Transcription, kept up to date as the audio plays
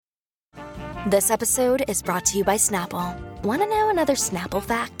This episode is brought to you by Snapple. Want to know another Snapple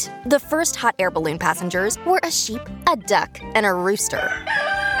fact? The first hot air balloon passengers were a sheep, a duck, and a rooster.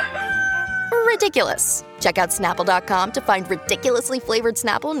 Ridiculous. Check out Snapple.com to find ridiculously flavored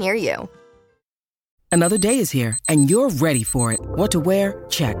Snapple near you. Another day is here, and you're ready for it. What to wear?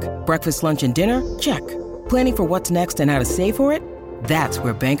 Check. Breakfast, lunch, and dinner? Check. Planning for what's next and how to save for it? That's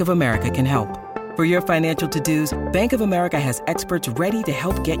where Bank of America can help. For your financial to-dos, Bank of America has experts ready to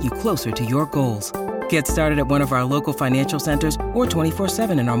help get you closer to your goals. Get started at one of our local financial centers or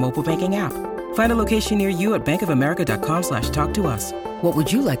 24/7 in our mobile banking app. Find a location near you at bankofamerica.com/talktous. What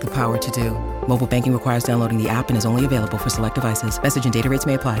would you like the power to do? Mobile banking requires downloading the app and is only available for select devices. Message and data rates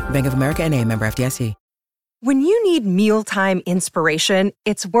may apply. Bank of America N.A., member FDIC. When you need mealtime inspiration,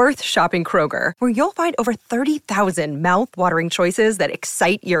 it's worth shopping Kroger, where you'll find over 30,000 mouth-watering choices that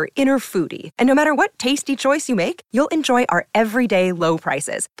excite your inner foodie. And no matter what tasty choice you make, you'll enjoy our everyday low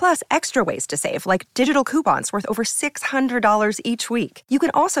prices, plus extra ways to save, like digital coupons worth over $600 each week. You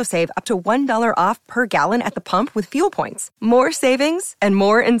can also save up to $1 off per gallon at the pump with fuel points. More savings and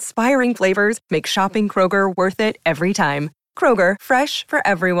more inspiring flavors make shopping Kroger worth it every time. Kroger, fresh for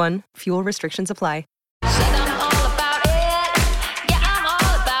everyone. Fuel restrictions apply.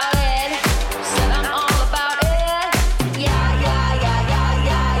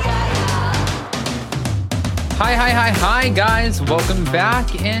 Hi, guys. Welcome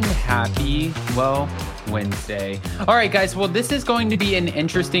back and happy, Wednesday. All right, guys. Well, this is going to be an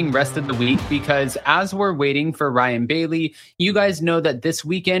interesting rest of the week because as we're waiting for Ryan Bailey, you guys know that this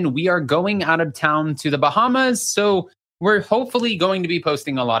weekend we are going out of town to the Bahamas. So we're hopefully going to be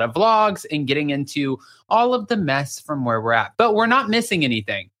posting a lot of vlogs and getting into all of the mess from where we're at. But we're not missing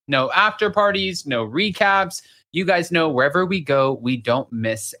anything. No after parties, no recaps. You guys know wherever we go, we don't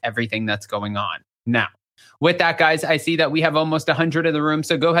miss everything that's going on. Now, with that, guys, I see that we have almost 100 in the room,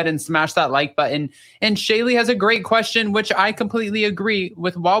 so go ahead and smash that like button. And Shaylee has a great question, which I completely agree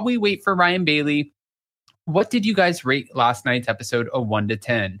with. While we wait for Ryan Bailey, what did you guys rate last night's episode of 1 to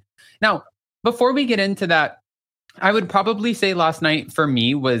 10? Now, before we get into that, I would probably say last night for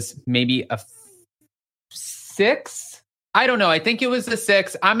me was maybe a 6. I don't know. I think it was a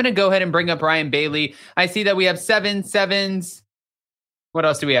 6. I'm going to go ahead and bring up Ryan Bailey. I see that we have 7s. What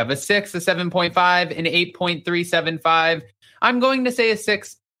else do we have? A 6, a 7.5, an 8.375. I'm going to say a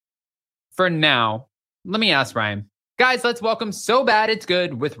 6 for now. Let me ask Ryan. Guys, let's welcome So Bad It's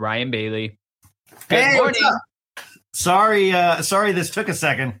Good with Ryan Bailey. Good morning. Sorry this took a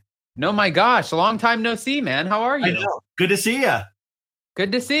second. No, my gosh. Long time no see, man. How are you? I know. Good to see you.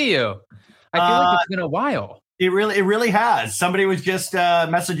 Good to see you. I feel like it's been a while. It really has. Somebody was just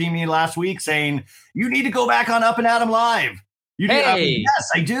messaging me last week saying, you need to go back on Up and Adam Live. Hey. Yes,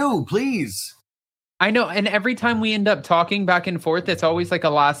 I do. Please. I know. And every time we end up talking back and forth, it's always like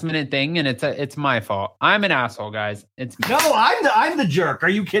a last minute thing. And it's my fault. I'm an asshole, guys. It's me. No, I'm the jerk. Are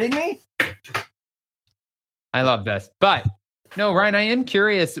you kidding me? I love this. But no, Ryan, I am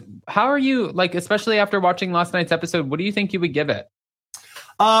curious. How are you, like, especially after watching last night's episode, what do you think you would give it?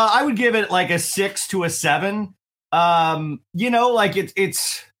 I would give it like a 6 to a 7. Like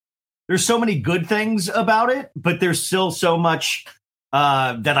it's there's so many good things about it, but there's still so much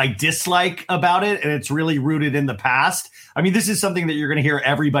that I dislike about it. And it's really rooted in the past. I mean, this is something that you're going to hear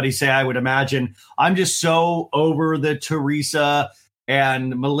everybody say, I would imagine. I'm just so over the Teresa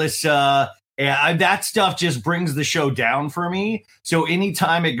and Melissa. And that stuff just brings the show down for me. So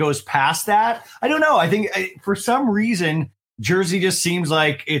anytime it goes past that, I don't know. I think for some reason, Jersey just seems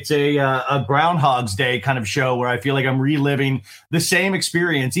like it's a Groundhog's Day kind of show where I feel like I'm reliving the same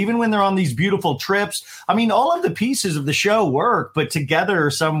experience, even when they're on these beautiful trips. I mean, all of the pieces of the show work, but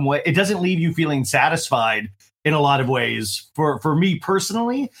together some way, it doesn't leave you feeling satisfied in a lot of ways for me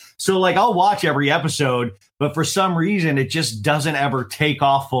personally. So like I'll watch every episode, but for some reason it just doesn't ever take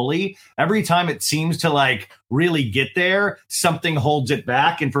off fully. Every time it seems to like really get there, something holds it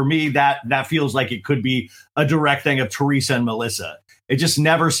back. And for me, that feels like it could be a direct thing of Teresa and Melissa. It just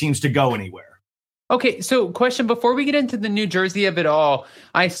never seems to go anywhere. Okay, so question, before we get into the New Jersey of it all,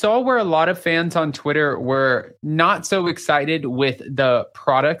 I saw where a lot of fans on Twitter were not so excited with the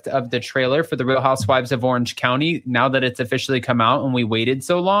product of the trailer for The Real Housewives of Orange County now that it's officially come out and we waited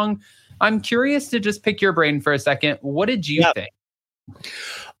so long. I'm curious to just pick your brain for a second. What did you think?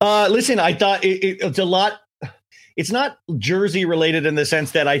 Listen, I thought it's a lot. It's not Jersey related in the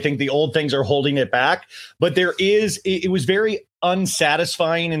sense that I think the old things are holding it back, but it was very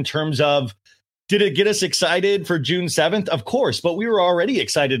unsatisfying in terms of, did it get us excited for June 7th? Of course, but we were already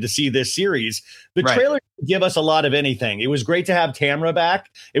excited to see this series. The trailer give us a lot of anything. It was great to have Tamra back.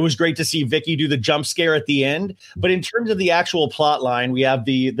 It was great to see Vicky do the jump scare at the end. But in terms of the actual plot line, we have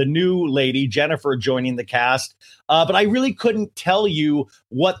the new lady, Jennifer, joining the cast. But I really couldn't tell you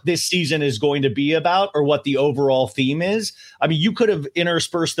what this season is going to be about or what the overall theme is. I mean, you could have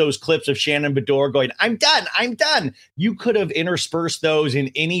interspersed those clips of Shannon Bedore going, I'm done. You could have interspersed those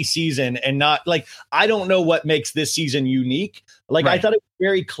in any season and not like, I don't know what makes this season unique. Like, right. I thought it was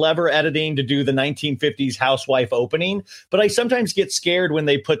very clever editing to do the 1950s housewife opening, but I sometimes get scared when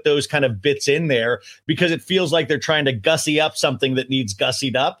they put those kind of bits in there because it feels like they're trying to gussy up something that needs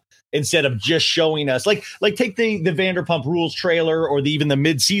gussied up, instead of just showing us like take the Vanderpump Rules trailer or even the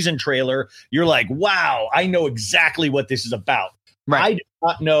mid-season trailer. You're like, wow, I know exactly what this is about. Right. I do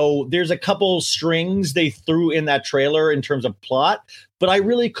not know. There's a couple strings they threw in that trailer in terms of plot, but I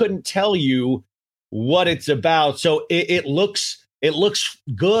really couldn't tell you what it's about. So it looks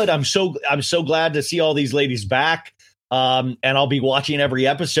good. I'm so glad to see all these ladies back. And I'll be watching every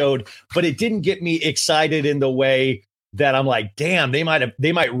episode, but it didn't get me excited in the way that I'm like, damn, they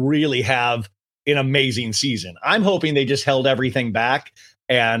might really have an amazing season. I'm hoping they just held everything back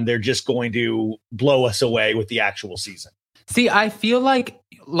and they're just going to blow us away with the actual season. See, I feel like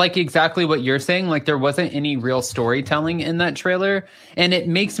exactly what you're saying, like there wasn't any real storytelling in that trailer. And it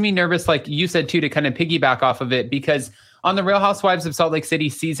makes me nervous, like you said, too, to kind of piggyback off of it, because on the Real Housewives of Salt Lake City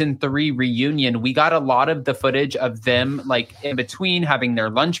season 3 reunion, we got a lot of the footage of them like in between having their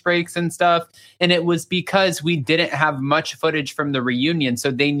lunch breaks and stuff. And it was because we didn't have much footage from the reunion.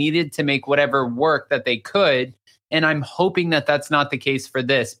 So they needed to make whatever work that they could. And I'm hoping that that's not the case for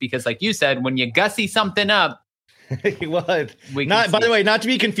this, because like you said, when you gussy something up, well, by the way, not to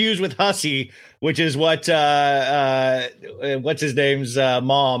be confused with hussy, which is what what's his name's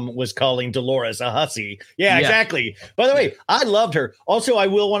mom was calling Dolores, a hussy. Yeah, exactly. By the way, I loved her. Also, I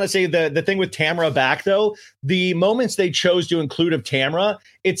will want to say the thing with Tamra back, though, the moments they chose to include of Tamra,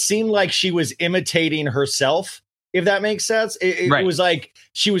 it seemed like she was imitating herself. If that makes sense. It was like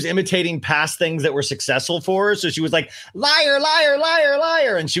she was imitating past things that were successful for her. So she was like, liar, liar, liar,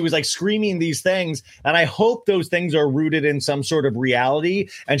 liar. And she was like screaming these things. And I hope those things are rooted in some sort of reality.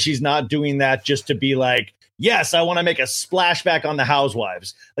 And she's not doing that just to be like, yes, I want to make a splashback on the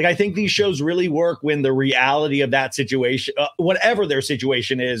Housewives. Like, I think these shows really work when the reality of that situation, whatever their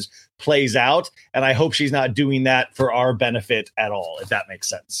situation is, plays out. And I hope she's not doing that for our benefit at all, if that makes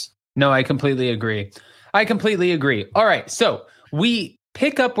sense. No, I completely agree. All right. So we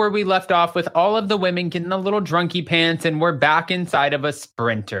pick up where we left off with all of the women getting a little drunky pants, and we're back inside of a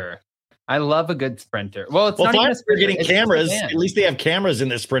Sprinter. I love a good Sprinter. Well, it's not even a Sprinter. We're getting cameras. At least they have cameras in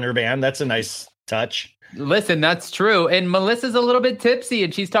this Sprinter van. That's a nice touch. Listen, that's true. And Melissa's a little bit tipsy,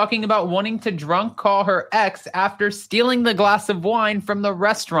 and she's talking about wanting to drunk call her ex after stealing the glass of wine from the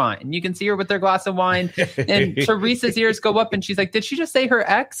restaurant. And you can see her with their glass of wine. And Teresa's ears go up, and she's like, did she just say her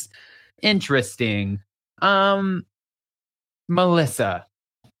ex? Interesting. Melissa,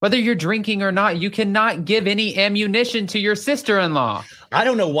 whether you're drinking or not, you cannot give any ammunition to your sister-in-law. I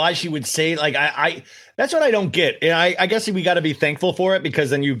don't know why she would say, like, I that's what I don't get. And I guess we got to be thankful for it,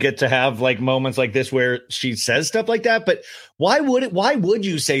 because then you get to have like moments like this where she says stuff like that. But why would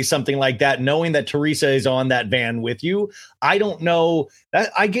you say something like that, knowing that Teresa is on that van with you? I don't know.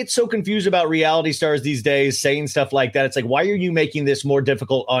 I get so confused about reality stars these days saying stuff like that. It's like, why are you making this more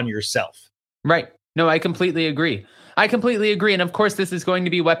difficult on yourself? Right. No, I completely agree. And of course, this is going to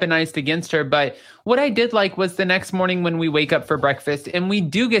be weaponized against her. But what I did like was the next morning when we wake up for breakfast and we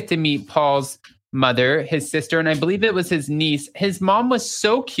do get to meet Paul's mother, his sister, and I believe it was his niece. His mom was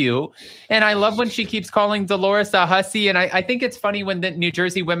so cute. And I love when she keeps calling Dolores a hussy. And I think it's funny when the New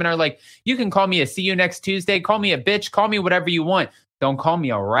Jersey women are like, you can call me a see you next Tuesday, call me a bitch, call me whatever you want. Don't call me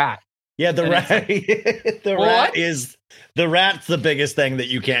a rat. Yeah, the rat. The rat's the biggest thing that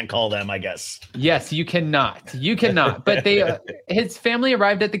you can't call them, I guess. Yes, you cannot. But his family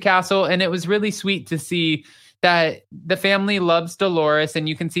arrived at the castle, and it was really sweet to see that the family loves Dolores, and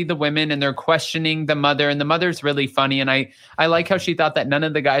you can see the women, and they're questioning the mother, and the mother's really funny. And I like how she thought that none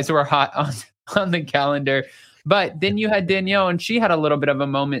of the guys were hot on the calendar. But then you had Danielle, and she had a little bit of a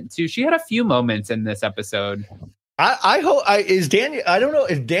moment too. She had a few moments in this episode. I hope is Danielle. I don't know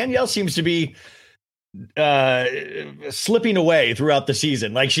if Danielle seems to be slipping away throughout the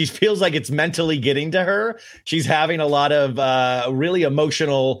season. Like, she feels like it's mentally getting to her. She's having a lot of really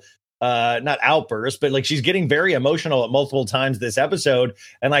emotional, not outbursts, but like she's getting very emotional at multiple times this episode.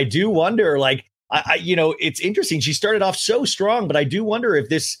 And I do wonder, like, I it's interesting. She started off so strong, but I do wonder if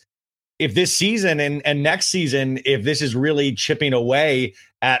this season and next season, if this is really chipping away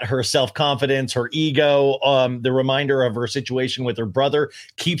at her self-confidence, her ego. The reminder of her situation with her brother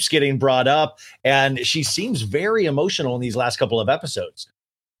keeps getting brought up, and she seems very emotional in these last couple of episodes.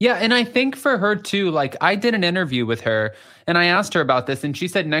 Yeah, and I think for her too, like I did an interview with her and I asked her about this, and she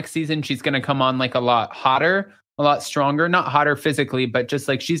said next season she's going to come on like a lot hotter, a lot stronger, not hotter physically, but just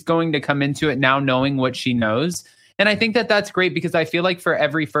like she's going to come into it now knowing what she knows. And I think that that's great because I feel like for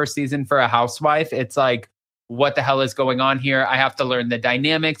every first season for a housewife, it's like, what the hell is going on here? I have to learn the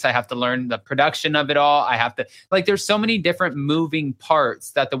dynamics. I have to learn the production of it all. I have to, like, there's so many different moving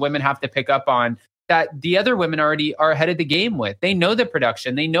parts that the women have to pick up on that the other women already are ahead of the game with. They know the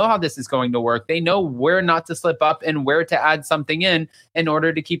production. They know how this is going to work. They know where not to slip up and where to add something in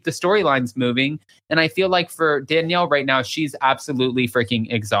order to keep the storylines moving. And I feel like for Danielle right now, she's absolutely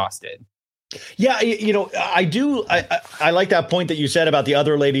freaking exhausted. Yeah, I do. I like that point that you said about the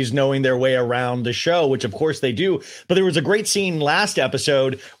other ladies knowing their way around the show, which of course they do. But there was a great scene last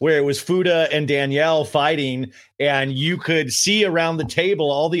episode where it was Fuda and Danielle fighting, and you could see around the table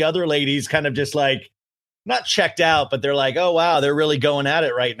all the other ladies kind of just like not checked out, but they're like, oh, wow, they're really going at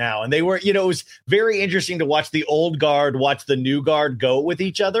it right now. And they were, it was very interesting to watch the old guard, watch the new guard go with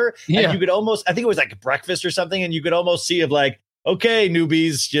each other. Yeah. And you could almost, I think it was like breakfast or something, and you could almost see of like, okay,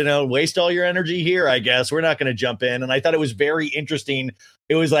 newbies, waste all your energy here, I guess. We're not going to jump in. And I thought it was very interesting.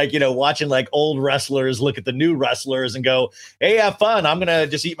 It was like, watching like old wrestlers look at the new wrestlers and go, hey, have fun. I'm going to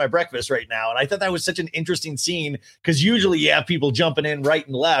just eat my breakfast right now. And I thought that was such an interesting scene because usually you have people jumping in right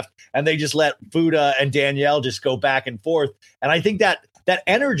and left and they just let Fuda and Danielle just go back and forth. And I think that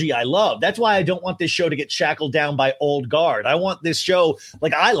energy I love. That's why I don't want this show to get shackled down by old guard. I want this show,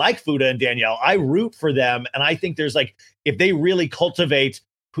 like I like Fuda and Danielle. I root for them. And I think there's like, if they really cultivate,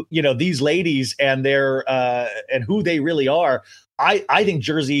 these ladies and their and who they really are, I think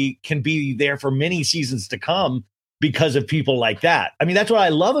Jersey can be there for many seasons to come because of people like that. I mean, that's what I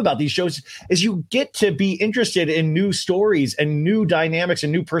love about these shows is you get to be interested in new stories and new dynamics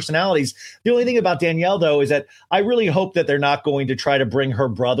and new personalities. The only thing about Danielle, though, is that I really hope that they're not going to try to bring her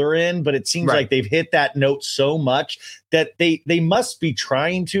brother in, but it seems like they've hit that note so much that they must be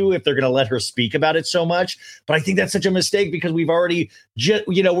trying to if they're going to let her speak about it so much. But I think that's such a mistake because we've already,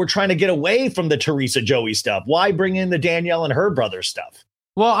 we're trying to get away from the Teresa Joey stuff. Why bring in the Danielle and her brother stuff?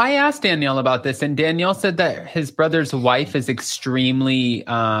 Well, I asked Danielle about this, and Danielle said that his brother's wife is extremely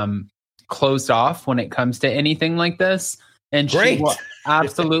closed off when it comes to anything like this. And she will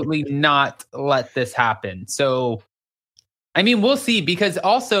absolutely not let this happen. So, I mean, we'll see, because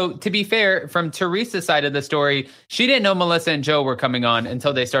also, to be fair, from Teresa's side of the story, she didn't know Melissa and Joe were coming on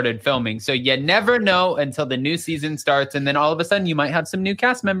until they started filming. So you never know until the new season starts. And then all of a sudden you might have some new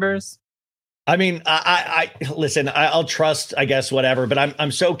cast members. I mean, I listen, I'll trust, I guess, whatever, but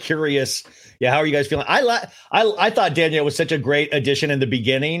I'm so curious. Yeah. How are you guys feeling? I thought Danielle was such a great addition in the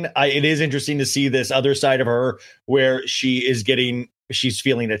beginning. It is interesting to see this other side of her where she's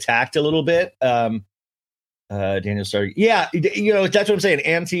feeling attacked a little bit. Danielle started. Yeah. That's what I'm saying.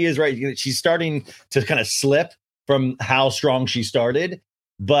 Auntie is right. She's starting to kind of slip from how strong she started.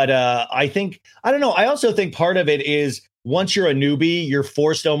 But I don't know. I also think part of it is, once you're a newbie, you're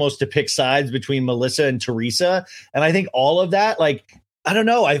forced almost to pick sides between Melissa and Teresa. And I think all of that, like, I don't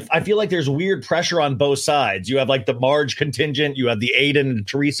know. I feel like there's weird pressure on both sides. You have like the Marge contingent, you have the Aiden and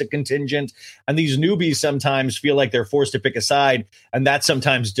Teresa contingent, and these newbies sometimes feel like they're forced to pick a side. And that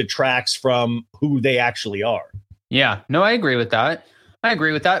sometimes detracts from who they actually are. Yeah, no, I agree with that.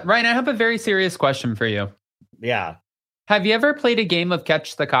 Ryan, I have a very serious question for you. Yeah. Have you ever played a game of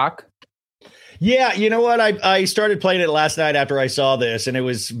Catch the Cock? Yeah, you know what? I started playing it last night after I saw this, and it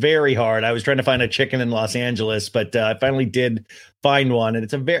was very hard. I was trying to find a chicken in Los Angeles, but I finally did find one, and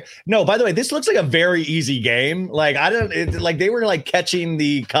by the way, this looks like a very easy game. Like they were like catching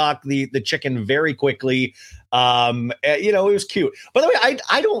the cock, the chicken very quickly. It was cute. By the way,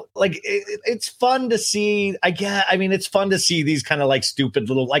 I don't like it's fun to see. It's fun to see these kind of like stupid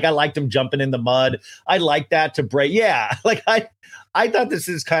little, like I liked them jumping in the mud. I like that to break. Yeah. Like I thought this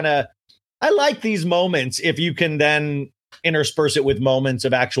is kind of, I like these moments if you can then intersperse it with moments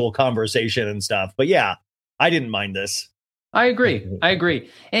of actual conversation and stuff. But yeah, I didn't mind this. I agree.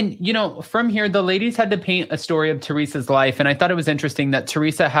 And, from here, the ladies had to paint a story of Teresa's life. And I thought it was interesting that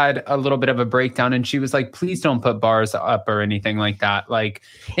Teresa had a little bit of a breakdown and she was like, please don't put bars up or anything like that. Like,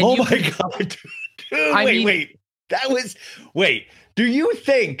 oh my God. Dude, wait. Do you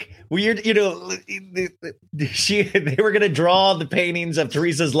think they were going to draw the paintings of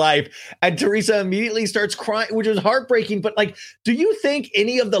Teresa's life and Teresa immediately starts crying, which was heartbreaking. But like, do you think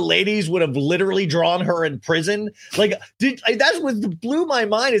any of the ladies would have literally drawn her in prison? Like, that's what blew my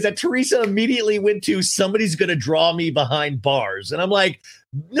mind is that Teresa immediately went to somebody's going to draw me behind bars. And I'm like,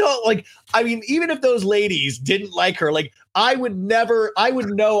 No, like, I mean, even if those ladies didn't like her, like, I would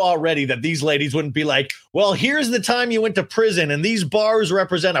know already that these ladies wouldn't be like, well, here's the time you went to prison and these bars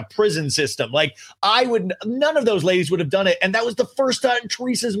represent a prison system. Like, none of those ladies would have done it. And that was the first time in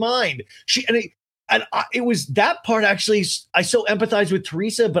Teresa's mind. It was that part, actually. I so empathized with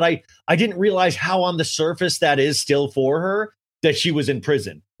Teresa, but I didn't realize how on the surface that is still for her, that she was in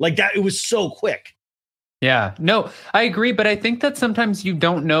prison. Like that, it was so quick. Yeah, no, I agree. But I think that sometimes you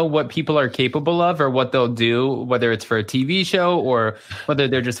don't know what people are capable of or what they'll do, whether it's for a TV show or whether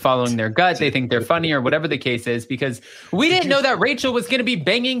they're just following their gut. They think they're funny or whatever the case is, because we didn't know that Rachel was going to be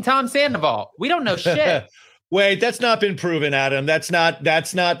banging Tom Sandoval. We don't know shit. Wait, that's not been proven, Adam. That's not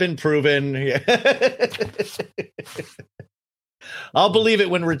been proven. I'll believe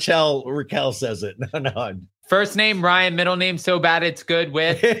it when Raquel says it. No. First name Ryan, middle name so bad it's good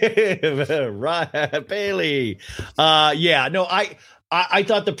with Ryan Bailey. I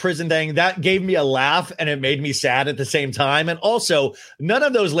thought the prison thing, that gave me a laugh and it made me sad at the same time. And also, none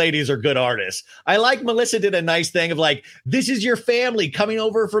of those ladies are good artists. I like Melissa did a nice thing of like, this is your family coming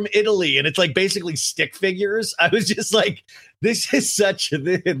over from Italy. And it's like basically stick figures. I was just like, this is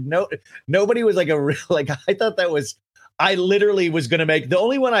nobody was like I thought that was, I literally was going to make, the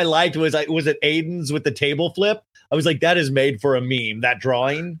only one I liked was it Aiden's with the table flip. I was like, that is made for a meme, that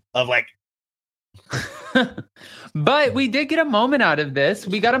drawing of like. But we did get a moment out of this.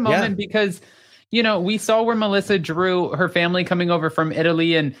 We got a moment because, we saw where Melissa drew her family coming over from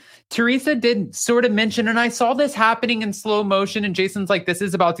Italy, and Teresa did sort of mention, and I saw this happening in slow motion, and Jason's like, this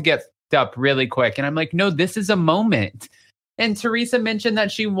is about to get f***ed up really quick. And I'm like, no, this is a moment. And Teresa mentioned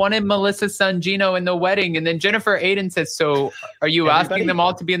that she wanted Melissa's son Gino in the wedding. And then Jennifer Aiden says, so are you asking them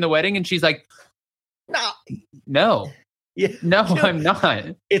all to be in the wedding? And she's like, no. Yeah, no, I'm not.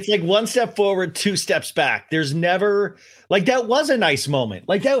 It's like one step forward, two steps back. There's never, like, that was a nice moment.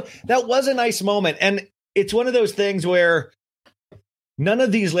 Like that was a nice moment. And it's one of those things where none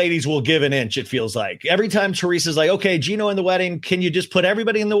of these ladies will give an inch, it feels like. Every time Teresa's like, okay, Gino in the wedding, can you just put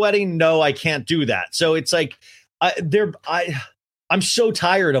everybody in the wedding? No, I can't do that. So it's like, I'm so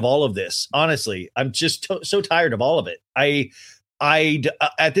tired of all of this. Honestly, I'm just so tired of all of it. I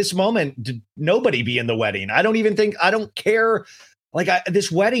at this moment, nobody be in the wedding. I don't care. Like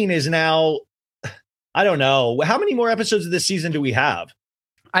this wedding is now, I don't know. How many more episodes of this season do we have?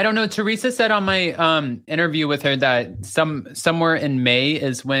 I don't know. Teresa said on my interview with her that somewhere in May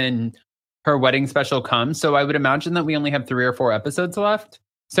is when her wedding special comes. So I would imagine that we only have 3 or 4 episodes left.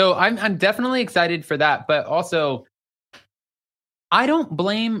 So I'm definitely excited for that. But also, I don't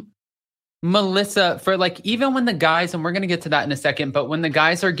blame Melissa for like, even when the guys, and we're going to get to that in a second, but when the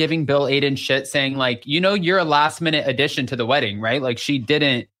guys are giving Bill Aiden shit saying like, you're a last minute addition to the wedding, right? Like they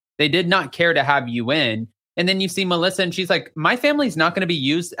did not care to have you in. And then you see Melissa and she's like, my family's not going to be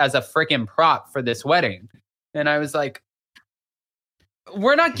used as a freaking prop for this wedding. And I was like,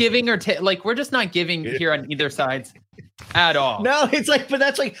 we're not giving we're just not giving here on either sides at all. No, it's like, but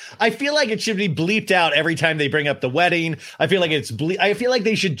that's like, I feel like it should be bleeped out every time they bring up the wedding. I feel like I feel like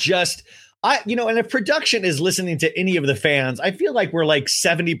they should just, and if production is listening to any of the fans, I feel like we're like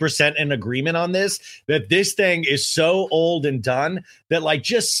 70% in agreement on this, that this thing is so old and done that like,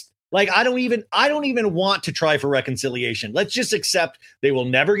 just like, I don't even want to try for reconciliation. Let's just accept they will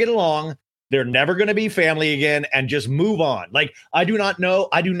never get along. They're never going to be family again and just move on. Like,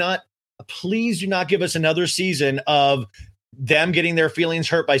 please do not give us another season of them getting their feelings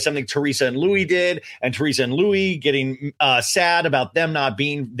hurt by something Teresa and Louis did, and Teresa and Louis getting sad about them not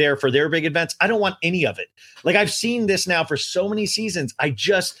being there for their big events. I don't want any of it. Like, I've seen this now for so many seasons. I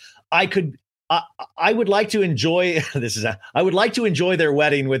would like to enjoy I would like to enjoy their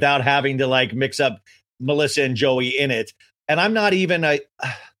wedding without having to like mix up Melissa and Joey in it. And I'm not even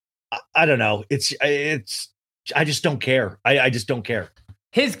I don't know. I just don't care. I just don't care.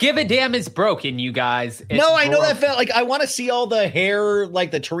 His give a damn is broken, you guys. I know that felt like I want to see all the hair,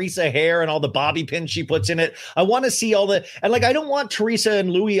 like the Teresa hair and all the bobby pins she puts in it. I want to see and like, I don't want Teresa and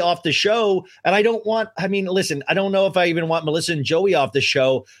Louis off the show. And I don't know if I even want Melissa and Joey off the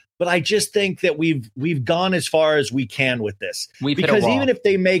show, but I just think that we've gone as far as we can with this. Because even if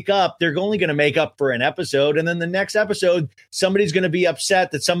they make up, they're only going to make up for an episode. And then the next episode, somebody's going to be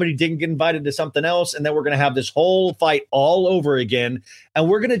upset that somebody didn't get invited to something else. And then we're going to have this whole fight all over again. And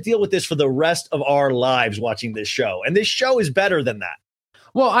we're going to deal with this for the rest of our lives watching this show. And this show is better than that.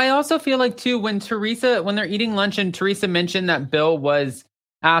 Well, I also feel like, too, when they're eating lunch and Teresa mentioned that Bill was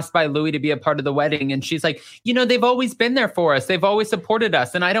asked by Louis to be a part of the wedding. And she's like, they've always been there for us. They've always supported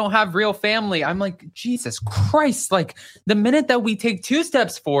us. And I don't have real family. I'm like, Jesus Christ. Like, the minute that we take 2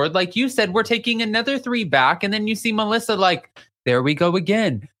 steps forward, like you said, we're taking another 3 back. And then you see Melissa like, there we go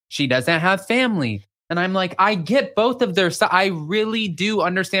again. She doesn't have family. And I'm like, I get both of their sides. I really do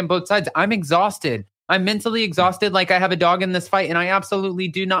understand both sides. I'm exhausted. I'm mentally exhausted. Like I have a dog in this fight, and I absolutely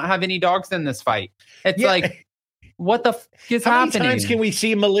do not have any dogs in this fight. It's like, what the is How happening? How many times can we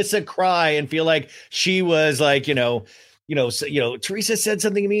see Melissa cry and feel like she was like, Teresa said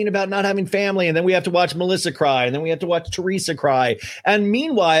something mean about not having family, and then we have to watch Melissa cry, and then we have to watch Teresa cry. And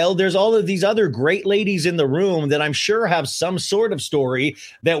meanwhile, there's all of these other great ladies in the room that I'm sure have some sort of story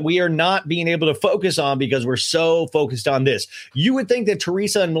that we are not being able to focus on because we're so focused on this. You would think that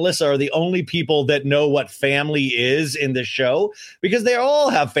Teresa and Melissa are the only people that know what family is in this show, because they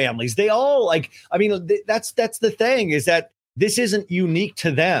all have families. They all that's the thing, is that this isn't unique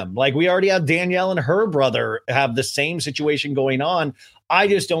to them. Like, we already have Danielle and her brother have the same situation going on. I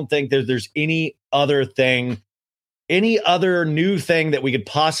just don't think there's any other new thing that we could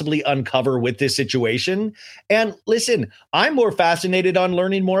possibly uncover with this situation. And listen, I'm more fascinated on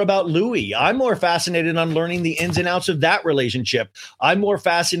learning more about Louis. I'm more fascinated on learning the ins and outs of that relationship. I'm more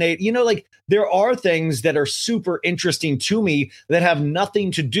fascinated, there are things that are super interesting to me that have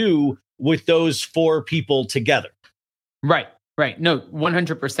nothing to do with those four people together. Right. No,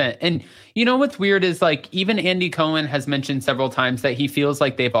 100%. And you know what's weird is, like, even Andy Cohen has mentioned several times that he feels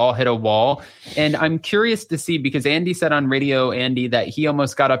like they've all hit a wall. And I'm curious to see, because Andy said on Radio Andy that he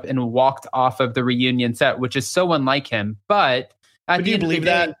almost got up and walked off of the reunion set, which is so unlike him. But do you believe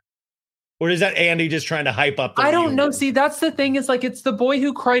that? Or is that Andy just trying to hype up the reunion? Don't know. See, that's the thing, is like, it's the boy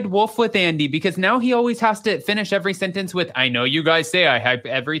who cried wolf with Andy, because now he always has to finish every sentence with, I know you guys say I hype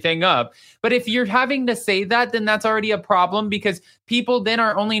everything up. But if you're having to say that, then that's already a problem, because people then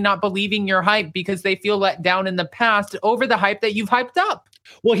are only not believing your hype because they feel let down in the past over the hype that you've hyped up.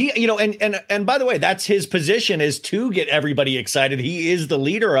 Well, he, and by the way, that's his position, is to get everybody excited. He is the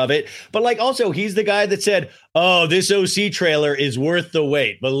leader of it. But like, also, he's the guy that said, oh, this OC trailer is worth the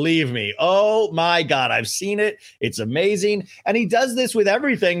wait. Believe me. Oh my God, I've seen it. It's amazing. And he does this with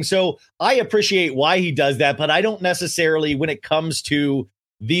everything. So I appreciate why he does that. But I don't necessarily, when it comes to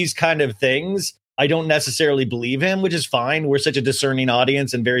these kind of things, I don't necessarily believe him, which is fine. We're such a discerning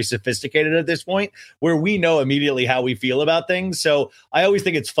audience and very sophisticated at this point, where we know immediately how we feel about things. So I always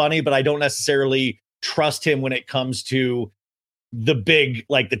think it's funny, but I don't necessarily trust him when it comes to the big,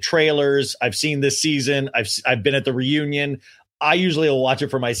 like the trailers. I've seen this season. I've been at the reunion. I usually will watch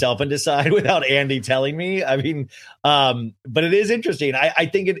it for myself and decide without Andy telling me. I mean, but it is interesting. I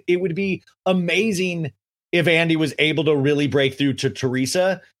think it would be amazing if Andy was able to really break through to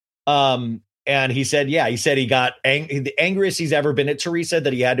Teresa. And he said he got the angriest he's ever been at Teresa,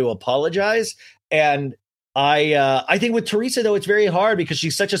 that he had to apologize. And I think with Teresa, though, it's very hard because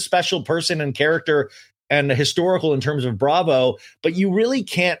she's such a special person and character and historical in terms of Bravo, but you really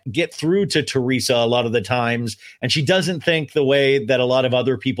can't get through to Teresa a lot of the times. And she doesn't think the way that a lot of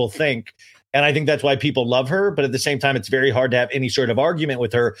other people think. And I think that's why people love her. But at the same time, it's very hard to have any sort of argument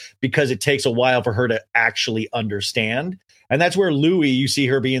with her because it takes a while for her to actually understand. And that's where Louis, you see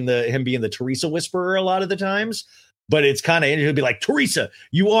him being the Teresa whisperer a lot of the times. But it's kind of, he'll be like, Teresa,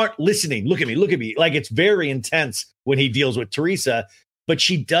 you aren't listening. Look at me. Like, it's very intense when he deals with Teresa. But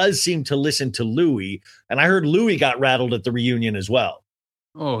she does seem to listen to Louis. And I heard Louis got rattled at the reunion as well.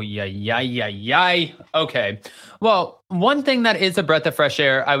 Oh, yeah. Okay. Well, one thing that is a breath of fresh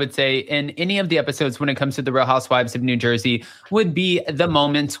air, I would say, in any of the episodes when it comes to the Real Housewives of New Jersey would be the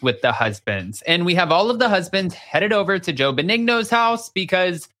moments with the husbands. And we have all of the husbands headed over to Joe Benigno's house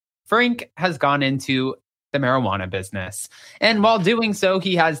because Frank has gone into the marijuana business. And while doing so,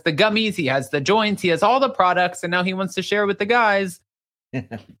 he has the gummies, he has the joints, he has all the products, and now he wants to share with the guys.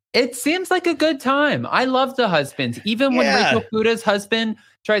 It seems like a good time. I love the husbands. Even when Rachel Fuda's husband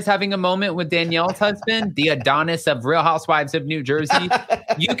tries having a moment with Danielle's husband, the Adonis of Real Housewives of New Jersey,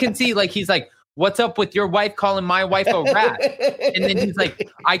 you can see, like, he's like, what's up with your wife calling my wife a rat? And then he's like,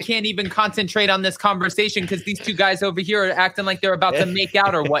 I can't even concentrate on this conversation because these two guys over here are acting like they're about to make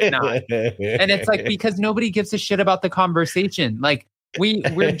out or whatnot. And it's like, because nobody gives a shit about the conversation. Like,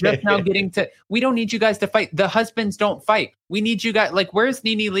 we're just now getting to, we don't need you guys to fight. The husbands don't fight. We need you guys. Like, where's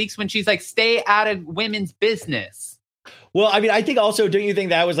Nene Leakes when she's like, stay out of women's business? Well, I mean, I think also, don't you think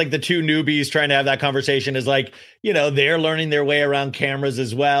that was like the two newbies trying to have that conversation is like, they're learning their way around cameras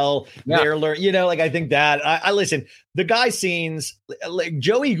as well. Yeah. They're learning, I think that I listen, the guy scenes, like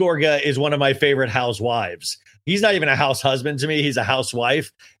Joey Gorga is one of my favorite housewives. He's not even a house husband to me. He's a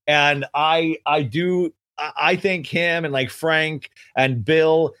housewife. And I think him and like Frank and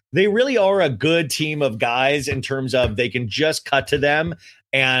Bill, they really are a good team of guys in terms of they can just cut to them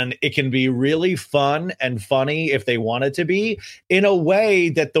and it can be really fun and funny if they want it to be, in a way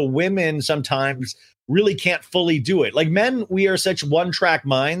that the women sometimes really can't fully do it. Like men, we are such one-track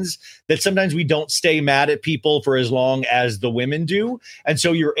minds that sometimes we don't stay mad at people for as long as the women do. And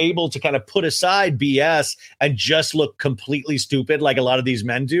so you're able to kind of put aside BS and just look completely stupid like a lot of these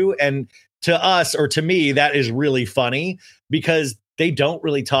men do. And to us, or to me, that is really funny because they don't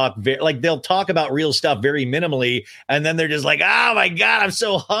really talk they'll talk about real stuff very minimally. And then they're just like, oh my God, I'm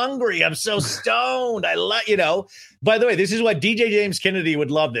so hungry. I'm so stoned. By the way, this is what DJ James Kennedy would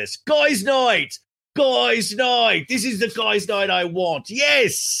love this. Guys night. This is the guys night I want.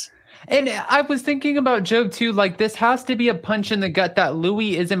 Yes. And I was thinking about Joe too. Like this has to be a punch in the gut that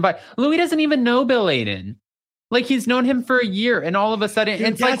Louis isn't Louis doesn't even know Bill Aiden. Like he's known him for a year, and all of a sudden,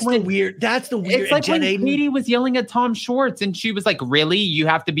 dude, that's the weird. It's like when Katie was yelling at Tom Schwartz, and she was like, "Really, you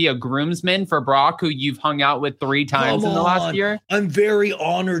have to be a groomsman for Brock, who you've hung out with 3 times in the last year?" I'm very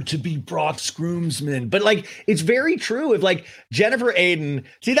honored to be Brock's groomsman, but like, it's very true. If like Jennifer Aiden,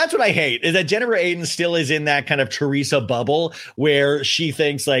 see, that's what I hate is that Jennifer Aiden still is in that kind of Teresa bubble where she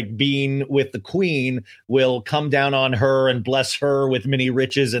thinks like being with the queen will come down on her and bless her with many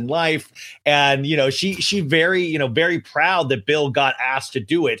riches in life, and she very proud that Bill got asked to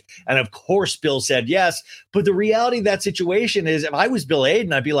do it. And of course, Bill said yes. But the reality of that situation is if I was Bill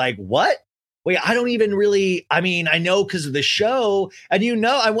Aiden, I'd be like, what? Wait, I don't even really, I know because of the show. And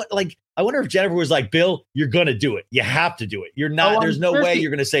I wonder if Jennifer was like, Bill, you're going to do it. You have to do it. You're not, there's no way you're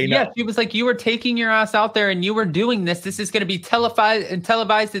going to say no. Yeah, she was like, you were taking your ass out there and you were doing this. This is going to be televised.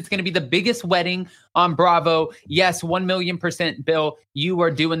 It's going to be the biggest wedding on Bravo. Yes, 1,000,000%, Bill, you are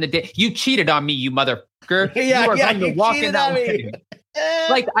doing the day. You cheated on me, you motherfucker. You are going to walk in that wedding.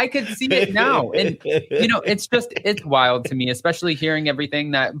 Like I could see it now. And it's wild to me, especially hearing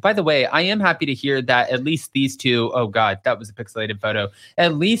everything that, by the way, I am happy to hear that at least these two, oh God, that was a pixelated photo.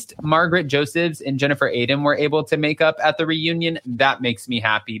 At least Margaret Josephs and Jennifer Aiden were able to make up at the reunion. That makes me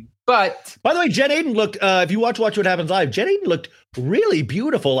happy. But by the way, Jen Aiden looked, if you watch What Happens Live, Jen Aiden looked really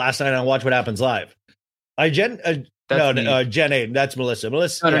beautiful last night on Watch What Happens Live. Jen Aiden, that's Melissa. No,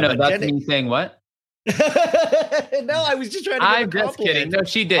 that's Jen me saying what? No, I was just trying to. I'm just kidding. No,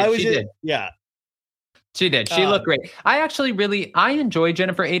 she did. She did. Yeah, she did. She looked great. I enjoy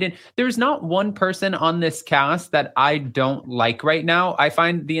Jennifer Aiden. There's not one person on this cast that I don't like right now. I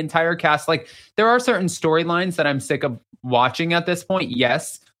find the entire cast, like there are certain storylines that I'm sick of watching at this point.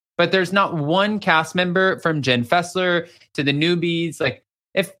 Yes, but there's not one cast member from Jen Fessler to the newbies. Like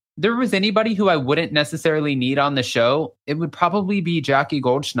if there was anybody who I wouldn't necessarily need on the show, it would probably be Jackie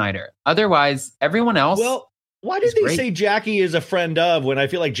Goldschneider. Otherwise, everyone else. Well, why did they say Jackie is a friend of when I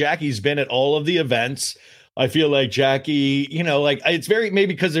feel like Jackie's been at all of the events? I feel like Jackie, it's maybe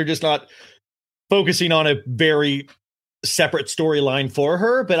because they're just not focusing on a very separate storyline for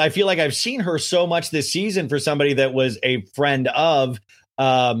her. But I feel like I've seen her so much this season for somebody that was a friend of.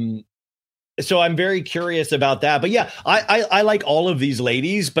 So I'm very curious about that. But yeah, I like all of these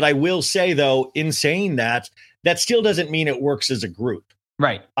ladies. But I will say, though, in saying that still doesn't mean it works as a group.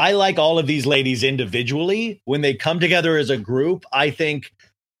 Right. I like all of these ladies individually. When they come together as a group, I think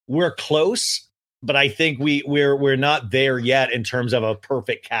we're close, but I think we're not there yet in terms of a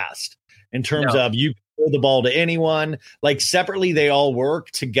perfect cast. In terms of you throw the ball to anyone, like separately, they all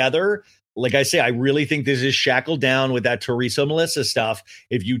work together. Like I say, I really think this is shackled down with that Teresa Melissa stuff.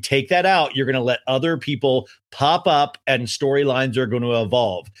 If you take that out, you're going to let other people pop up and storylines are going to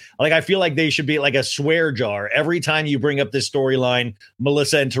evolve. Like, I feel like they should be like a swear jar. Every time you bring up this storyline,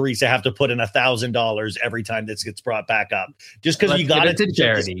 Melissa and Teresa have to put in $1,000 every time this gets brought back up. Just because you got to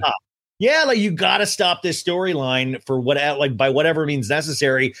charity. Stop. Yeah, like you got to stop this storyline for by whatever means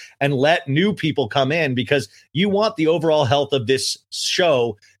necessary and let new people come in because you want the overall health of this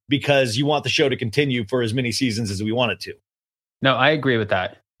show because you want the show to continue for as many seasons as we want it to. No, I agree with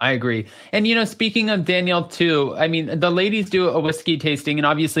that. I agree. And, speaking of Danielle, too, I mean, the ladies do a whiskey tasting, and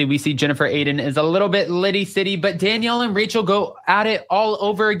obviously we see Jennifer Aiden is a little bit Liddy City, but Danielle and Rachel go at it all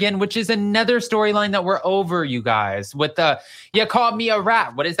over again, which is another storyline that we're over, you guys, with you called me a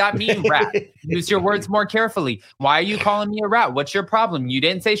rat. What does that mean, rat? Use your words more carefully. Why are you calling me a rat? What's your problem? You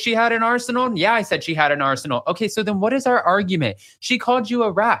didn't say she had an arsenal? Yeah, I said she had an arsenal. Okay, so then what is our argument? She called you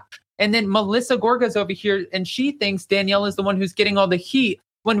a rat. And then Melissa Gorga's over here, and she thinks Danielle is the one who's getting all the heat,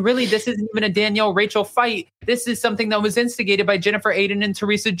 when really this isn't even a Danielle-Rachel fight. This is something that was instigated by Jennifer Aiden and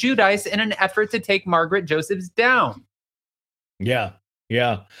Teresa Giudice in an effort to take Margaret Josephs down. Yeah.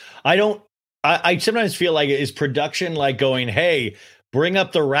 I sometimes feel like is production like going, hey, bring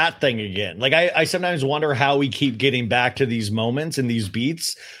up the rat thing again. Like I sometimes wonder how we keep getting back to these moments and these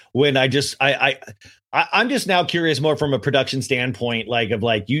beats when I'm just now curious more from a production standpoint,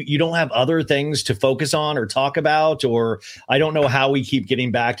 you don't have other things to focus on or talk about, or I don't know how we keep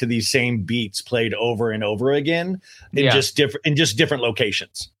getting back to these same beats played over and over again in just different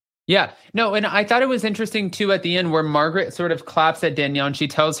locations. Yeah, no, and I thought it was interesting too at the end where Margaret sort of claps at Danielle and she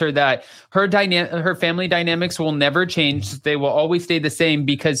tells her that her family dynamics will never change. They will always stay the same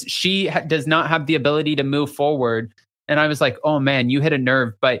because she does not have the ability to move forward. And I was like, oh man, you hit a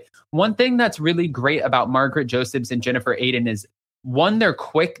nerve. But one thing that's really great about Margaret Josephs and Jennifer Aiden is, one, they're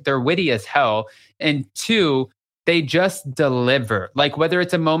quick, they're witty as hell, and two, they just deliver. Like whether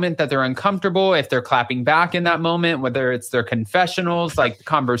it's a moment that they're uncomfortable, if they're clapping back in that moment, whether it's their confessionals, like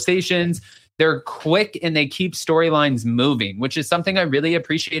conversations, they're quick and they keep storylines moving, which is something I really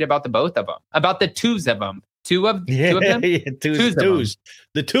appreciate about the both of them, about the twos of them. Two of them?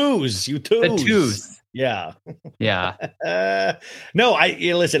 The twos. Yeah. Yeah. No,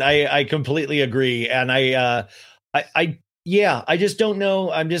 listen, I completely agree. And I just don't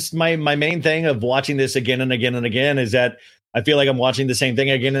know. I'm just my main thing of watching this again and again and again is that I feel like I'm watching the same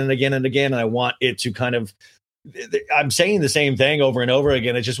thing again and again and again. And I want it to I'm saying the same thing over and over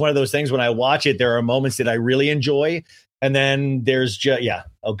again. It's just one of those things when I watch it, there are moments that I really enjoy. And then there's just,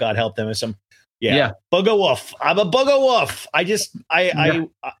 oh God, help them with some, booger wolf. I'm a booger wolf.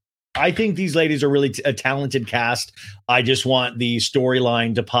 I think these ladies are really a talented cast. I just want the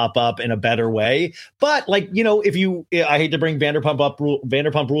storyline to pop up in a better way. But I hate to bring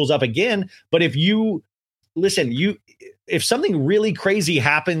Vanderpump Rules up again, but if something really crazy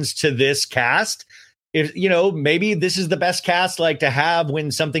happens to this cast, maybe this is the best cast to have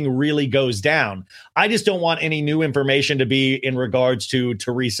when something really goes down. I just don't want any new information to be in regards to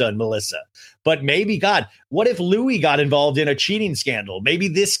Teresa and Melissa. But maybe, God, what if Louis got involved in a cheating scandal? Maybe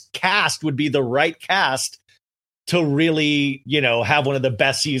this cast would be the right cast to really, have one of the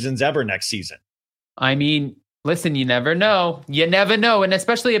best seasons ever next season. I mean, listen, you never know. You never know. And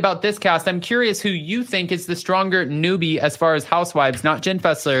especially about this cast, I'm curious who you think is the stronger newbie as far as Housewives, not Jen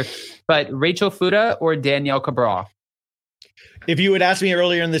Fessler, but Rachel Fuda or Danielle Cabral. If you had asked me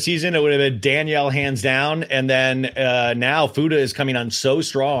earlier in the season, it would have been Danielle hands down. And then now Fuda is coming on so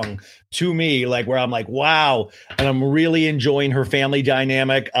strong to me, where I'm like, wow. And I'm really enjoying her family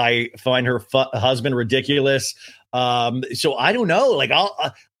dynamic. I find her husband ridiculous. So I don't know.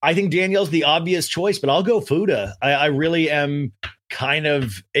 I think Danielle's the obvious choice, but I'll go Fuda. I really am kind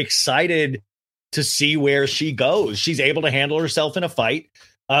of excited to see where she goes. She's able to handle herself in a fight.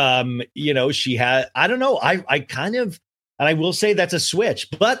 She had, I don't know. And I will say that's a switch,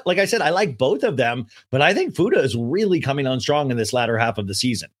 but like I said, I like both of them, but I think Fuda is really coming on strong in this latter half of the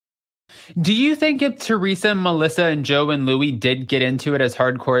season. Do you think if Teresa, Melissa, and Joe and Louis did get into it as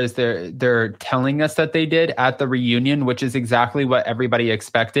hardcore as they're telling us that they did at the reunion, which is exactly what everybody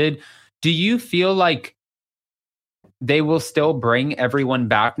expected, do you feel like they will still bring everyone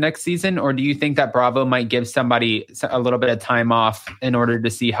back next season? Or do you think that Bravo might give somebody a little bit of time off in order to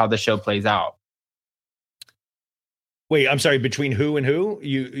see how the show plays out? Wait, I'm sorry. Between who and who?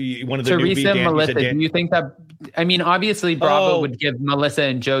 You one of the Teresa and Melissa. Do you think that? I mean, obviously, Bravo would give Melissa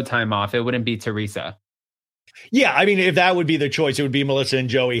and Joe time off. It wouldn't be Teresa. Yeah, I mean, if that would be the choice, it would be Melissa and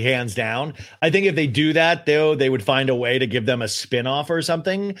Joey, hands down. I think if they do that, though, they would find a way to give them a spinoff or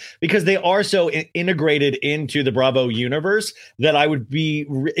something, because they are so integrated into the Bravo universe that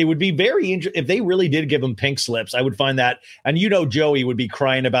it would be very interesting if they really did give them pink slips. I would find that, and Joey would be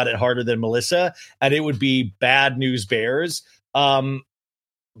crying about it harder than Melissa, and it would be bad news bears.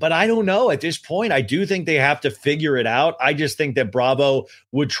 But I don't know. At this point, I do think they have to figure it out. I just think that Bravo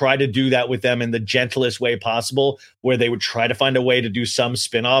would try to do that with them in the gentlest way possible, where they would try to find a way to do some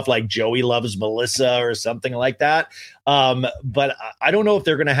spinoff like Joey loves Melissa or something like that. But I don't know if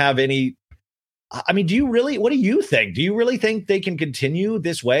they're going to have any. I mean, what do you think? Do you really think they can continue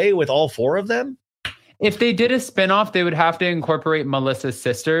this way with all four of them? If they did a spinoff, they would have to incorporate Melissa's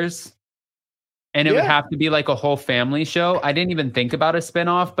sisters. And it would have to be like a whole family show. I didn't even think about a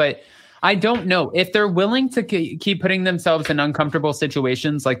spinoff, but I don't know. If they're willing to keep putting themselves in uncomfortable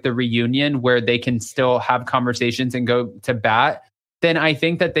situations like the reunion where they can still have conversations and go to bat, then I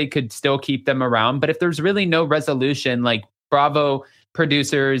think that they could still keep them around. But if there's really no resolution, like Bravo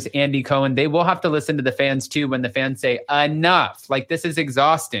producers, Andy Cohen, they will have to listen to the fans too when the fans say, enough, like this is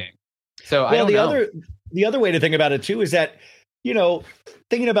exhausting. So I don't know. The other way to think about it too is that,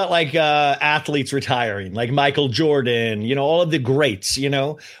 thinking about athletes retiring, like Michael Jordan, all of the greats,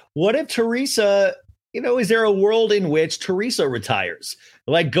 what if Teresa is there a world in which Teresa retires?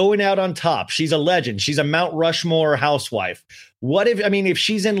 Like going out on top. She's a legend. She's a Mount Rushmore housewife. What if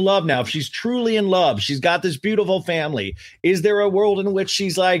she's in love now, if she's truly in love, she's got this beautiful family. Is there a world in which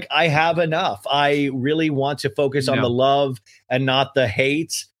she's like, I have enough. I really want to focus on the love and not the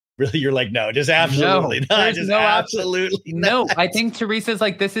hate. Really, you're like, no, just absolutely not. Just absolutely not. No, I think Teresa's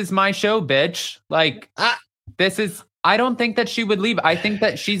like, this is my show, bitch. Like, I don't think that she would leave. I think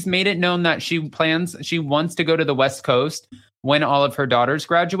that she's made it known that she wants to go to the West Coast when all of her daughters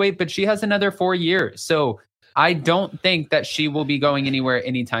graduate, but she has another 4 years. So I don't think that she will be going anywhere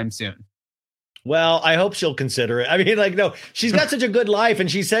anytime soon. Well, I hope she'll consider it. I mean, like, no, she's got such a good life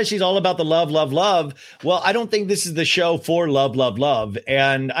and she says she's all about the love, love, love. Well, I don't think this is the show for love, love, love.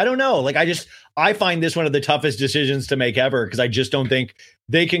 And I don't know, like, I find this one of the toughest decisions to make ever, because I just don't think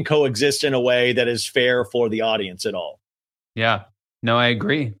they can coexist in a way that is fair for the audience at all. Yeah, no, I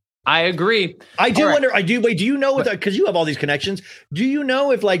agree. I do wonder. Wait, do you know, because you have all these connections, do you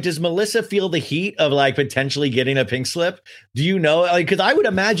know if, like, does Melissa feel the heat of, like, potentially getting a pink slip? Do you know? Like, because I would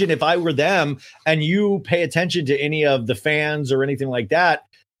imagine if I were them and you pay attention to any of the fans or anything like that,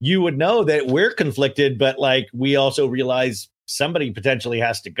 you would know that we're conflicted, but, like, we also realize somebody potentially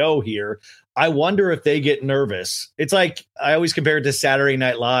has to go here. I wonder if they get nervous. It's like, I always compare it to Saturday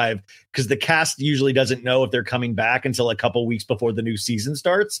Night Live, because the cast usually doesn't know if they're coming back until a couple weeks before the new season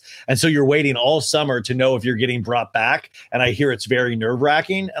starts. And so you're waiting all summer to know if you're getting brought back. And I hear it's very nerve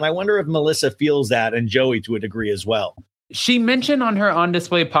wracking. And I wonder if Melissa feels that, and Joey to a degree as well. She mentioned on her On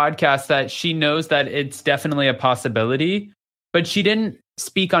Display podcast that she knows that it's definitely a possibility, but she didn't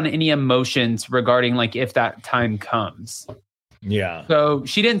speak on any emotions regarding, like, if that time comes. Yeah. So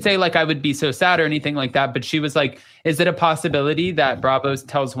she didn't say, like, I would be so sad or anything like that, but she was like, is it a possibility that Bravo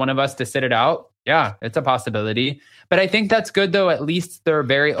tells one of us to sit it out? Yeah, it's a possibility. But I think that's good, though. At least they're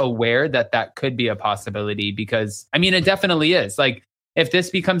very aware that that could be a possibility, because, I mean, it definitely is. Like, if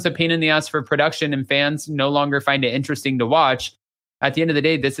this becomes a pain in the ass for production and fans no longer find it interesting to watch, at the end of the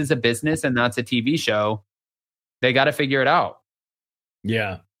day, this is a business and that's a TV show. They got to figure it out.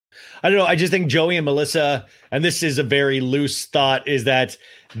 Yeah. I don't know. I just think Joey and Melissa, and this is a very loose thought, is that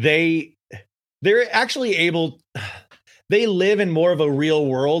they're actually they live in more of a real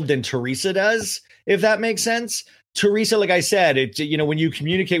world than Teresa does, if that makes sense. Teresa, like I said, when you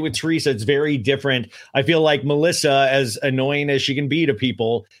communicate with Teresa, it's very different. I feel like Melissa, as annoying as she can be to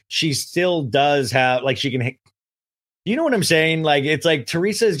people, she still does have, like, she can. You know what I'm saying? Like, it's like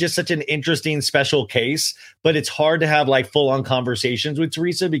Teresa is just such an interesting special case, but it's hard to have, like, full on conversations with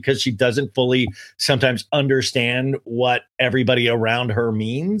Teresa because she doesn't fully sometimes understand what everybody around her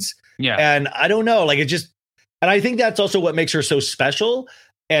means. Yeah. And I don't know, like, and I think that's also what makes her so special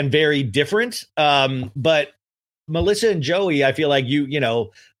and very different. But Melissa and Joey, I feel like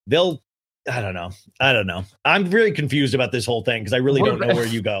they'll, I don't know. I'm very confused about this whole thing because I really don't know where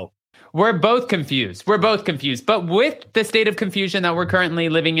you go. We're both confused. But with the state of confusion that we're currently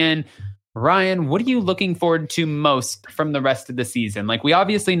living in, Ryan, what are you looking forward to most from the rest of the season? Like, we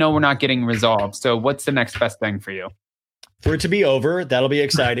obviously know we're not getting resolved. So what's the next best thing for you? For it to be over. That'll be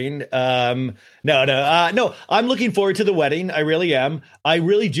exciting. No, I'm looking forward to the wedding. I really am. I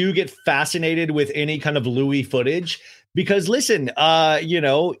really do get fascinated with any kind of Louis footage because, listen, I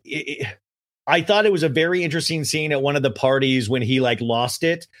thought it was a very interesting scene at one of the parties when he, like, lost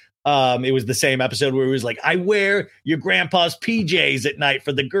it. It was the same episode where he was like, I wear your grandpa's PJs at night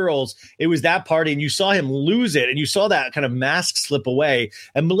for the girls. It was that party, and you saw him lose it, and you saw that kind of mask slip away.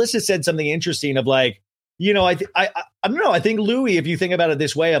 And Melissa said something interesting of, like, I don't know. I think Louis, if you think about it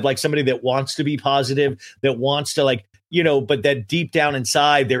this way, of, like, somebody that wants to be positive, that wants to, like, but that deep down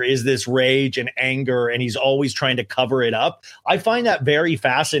inside there is this rage and anger, and he's always trying to cover it up. I find that very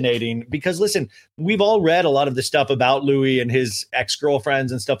fascinating because, listen, we've all read a lot of the stuff about Louis and his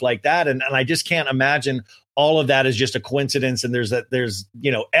ex-girlfriends and stuff like that. And I just can't imagine all of that is just a coincidence. And there's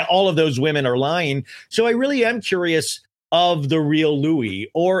all of those women are lying. So I really am curious of the real Louis,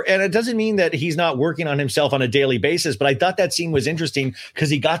 and it doesn't mean that he's not working on himself on a daily basis, but I thought that scene was interesting because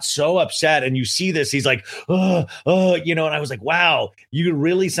he got so upset, and you see this, he's like, and I was like, wow, you could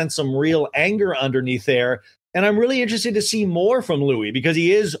really sense some real anger underneath there. And I'm really interested to see more from Louis because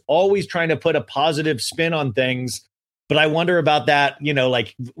he is always trying to put a positive spin on things. But I wonder about that,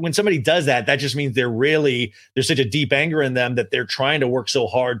 like, when somebody does that, that just means there's such a deep anger in them that they're trying to work so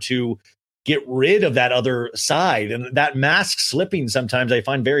hard to get rid of that other side. And that mask slipping sometimes I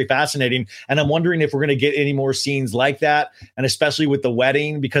find very fascinating. And I'm wondering if we're going to get any more scenes like that. And especially with the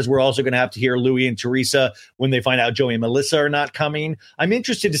wedding, because we're also going to have to hear Louis and Teresa when they find out Joey and Melissa are not coming. I'm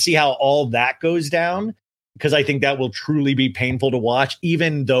interested to see how all that goes down. because I think that will truly be painful to watch,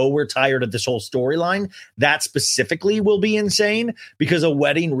 even though we're tired of this whole storyline. That specifically will be insane because a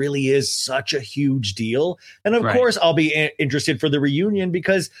wedding really is such a huge deal. And of course, I'll be interested for the reunion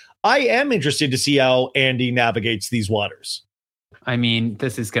because I am interested to see how Andy navigates these waters. I mean,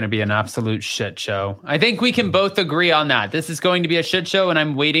 this is going to be an absolute shit show. I think we can both agree on that. This is going to be a shit show, and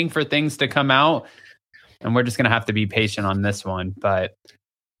I'm waiting for things to come out, and we're just going to have to be patient on this one. But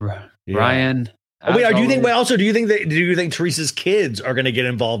Ryan... Wait, do you think Teresa's kids are going to get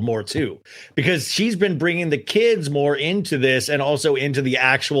involved more too? Because she's been bringing the kids more into this and also into the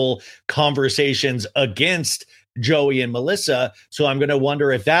actual conversations against Joey and Melissa. So I'm going to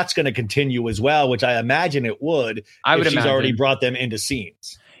wonder if that's going to continue as well, which I imagine it would. She's already brought them into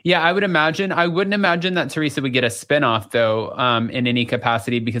scenes. Yeah, I would imagine. I wouldn't imagine that Teresa would get a spinoff, though, in any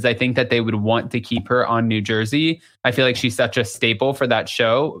capacity, because I think that they would want to keep her on New Jersey. I feel like she's such a staple for that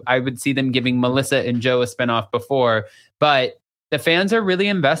show. I would see them giving Melissa and Joe a spinoff before. But the fans are really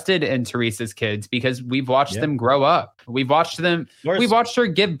invested in Teresa's kids because we've watched them grow up. We've watched her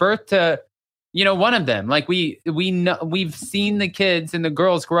give birth to, one of them. Like we've seen the kids and the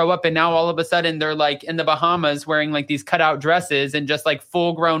girls grow up, and now all of a sudden they're like in the Bahamas wearing like these cutout dresses and just like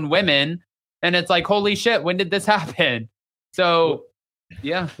full grown women. And it's like, holy shit, when did this happen? So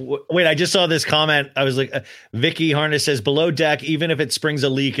yeah. Wait, I just saw this comment. I was like, Vicky Harness says Below Deck, even if it springs a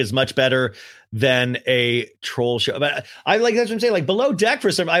leak, is much better than a troll show. But I like, that's what I'm saying. Like Below Deck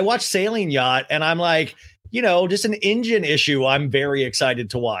I watched Sailing Yacht and I'm like, just an engine issue I'm very excited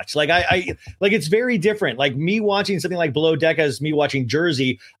to watch. Like I like, it's very different. Like me watching something like Below Deck as me watching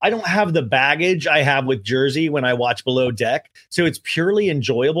Jersey. I don't have the baggage I have with Jersey when I watch Below Deck. So it's purely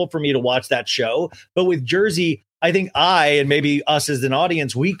enjoyable for me to watch that show. But with Jersey, I think and maybe us as an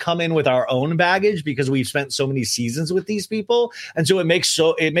audience, we come in with our own baggage because we've spent so many seasons with these people. And so it makes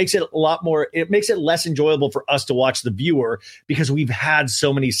it less enjoyable for us to watch the viewer because we've had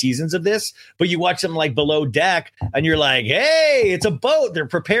so many seasons of this. But you watch something like Below Deck and you're like, hey, it's a boat. They're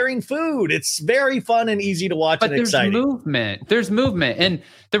preparing food. It's very fun and easy to watch and exciting. There's movement. And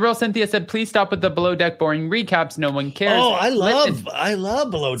the real Cynthia said, please stop with the Below Deck boring recaps. No one cares. Oh, I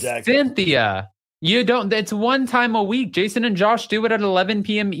love Below Deck. Cynthia. It's one time a week. Jason and Josh do it at 11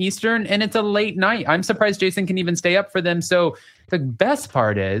 p.m. Eastern, and it's a late night. I'm surprised Jason can even stay up for them. So the best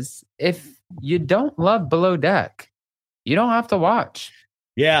part is, if you don't love Below Deck, you don't have to watch.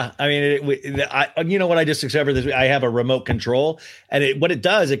 Yeah, I mean, you know what I just discovered this? I have a remote control, and what it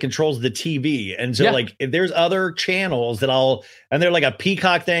does, it controls the TV. And so, like, if there's other channels and they're like a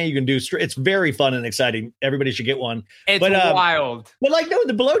Peacock thing, you can do. It's very fun and exciting. Everybody should get one. It's wild. But like, no,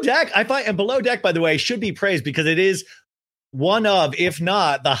 the Below Deck, and Below Deck, by the way, should be praised because it is one of, if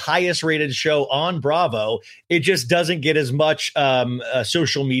not the highest rated show on Bravo. It just doesn't get as much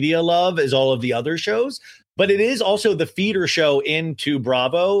social media love as all of the other shows. But it is also the feeder show into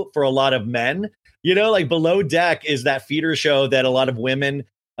Bravo for a lot of men. Like Below Deck is that feeder show that a lot of women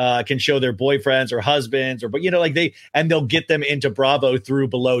can show their boyfriends or husbands, but they'll get them into Bravo through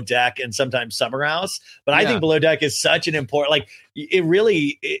Below Deck and sometimes Summer House. But I think Below Deck is such an important, like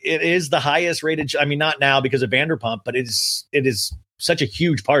it is the highest rated. I mean, not now because of Vanderpump, but it is such a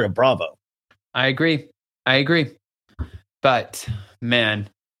huge part of Bravo. I agree. But man,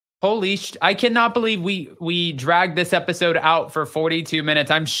 I cannot believe we dragged this episode out for 42 minutes.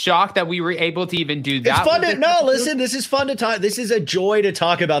 I'm shocked that we were able to even do that. It's fun listen, this is fun to talk. This is a joy to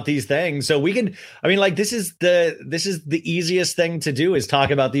talk about these things. So we can, this is the easiest thing to do is talk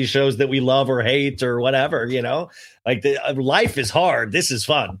about these shows that we love or hate or whatever, like life is hard. This is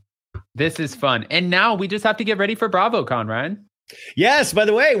fun. And now we just have to get ready for BravoCon, Ryan. Yes. By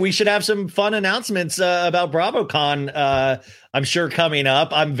the way, we should have some fun announcements about BravoCon. I'm sure coming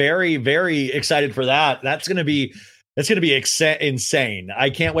up. I'm very, very excited for that. That's going to be insane. I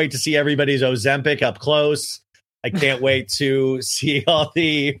can't wait to see everybody's Ozempic up close. I can't wait to see all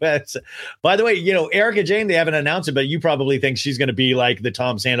the. By the way, Erica Jane, they haven't announced it, but you probably think she's going to be like the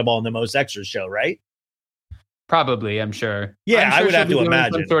Tom Sandoval in the Most Extras show, right? Probably, I'm sure. Yeah, I would have to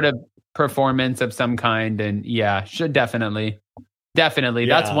imagine some sort of performance of some kind, and should definitely. Yeah.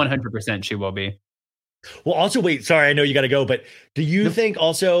 That's 100% she will be. Well, also, wait, sorry, I know you got to go, but do you think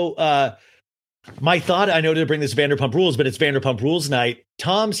also, my thought, I know to bring this Vanderpump Rules, but it's Vanderpump Rules night.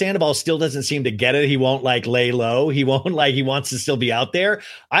 Tom Sandoval still doesn't seem to get it. He won't lay low. He wants to still be out there.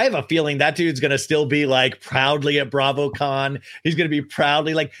 I have a feeling that dude's going to still be proudly at BravoCon. He's going to be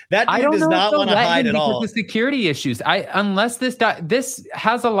proudly that dude does not want to hide at all. The security issues. Unless this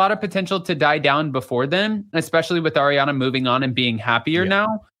has a lot of potential to die down before then, especially with Ariana moving on and being happier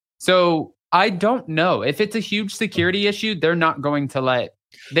now. So I don't know if it's a huge security issue. They're not going to let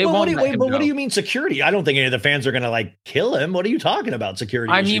They won't let him go. What do you mean security? I don't think any of the fans are going to like kill him. What are you talking about?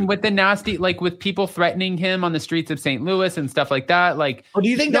 Security? I mean, with the nasty, like with people threatening him on the streets of St. Louis and stuff like that. Like, do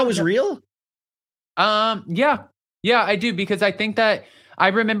you think that was real? Yeah, I do, because I think that I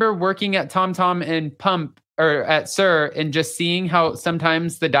remember working at TomTom and Pump, or at Sir, and just seeing how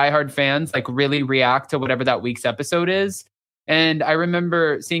sometimes the diehard fans like really react to whatever that week's episode is. And I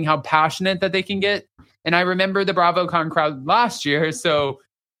remember seeing how passionate that they can get. And I remember the BravoCon crowd last year. So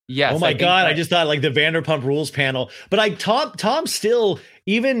yes. Oh my God. I just thought like the Vanderpump Rules panel, but Tom still,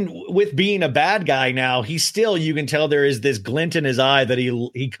 even with being a bad guy now, he's still, you can tell there is this glint in his eye that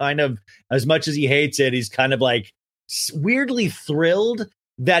he kind of, as much as he hates it, he's kind of like weirdly thrilled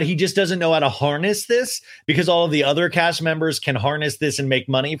that he just doesn't know how to harness this, because all of the other cast members can harness this and make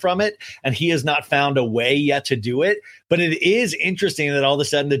money from it. And he has not found a way yet to do it. But it is interesting that all of a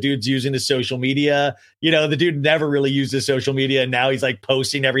sudden the dude's using his social media. You know, the dude never really used his social media. And now he's like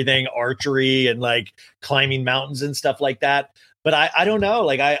posting everything, archery and like climbing mountains and stuff like that. But I don't know.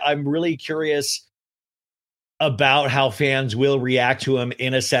 Like, I'm really curious about how fans will react to him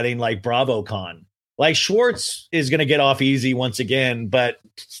in a setting like BravoCon. Like, Schwartz is going to get off easy once again, but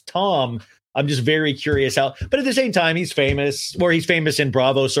Tom, I'm just very curious how. But at the same time, he's famous, or he's famous in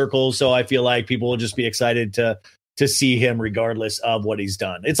Bravo circles, so I feel like people will just be excited to see him regardless of what he's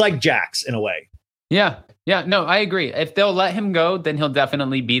done. It's like Jax in a way. Yeah, no, I agree. If they'll let him go, then he'll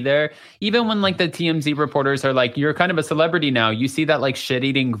definitely be there. Even when like the TMZ reporters are like, you're kind of a celebrity now. You see that like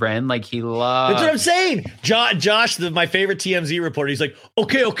shit-eating grin, like he loves. That's what I'm saying. Josh, my favorite TMZ reporter, he's like,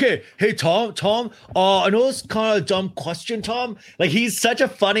 okay. Hey, Tom, I know it's kind of a dumb question, Tom. Like, he's such a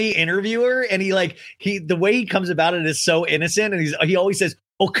funny interviewer, and the way he comes about it is so innocent, and he always says,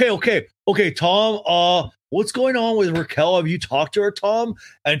 okay, Tom, what's going on with Raquel? Have you talked to her, Tom?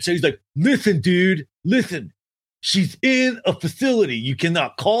 And so he's like, listen, dude, she's in a facility. You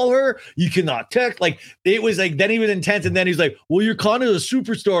cannot call her. You cannot text. Like, it was like, then he was intense. And then he's like, well, you're kind of a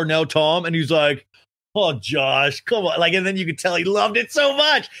superstar now, Tom. And he's like, oh, Josh, come on. Like, and then you could tell he loved it so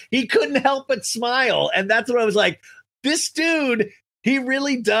much. He couldn't help but smile. And that's what I was like, this dude, he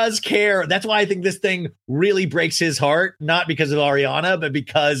really does care. That's why I think this thing really breaks his heart, not because of Ariana, but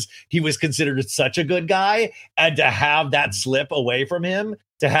because he was considered such a good guy. And to have that slip away from him,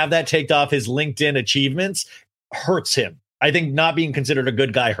 to have that take off his LinkedIn achievements, hurts him. I think not being considered a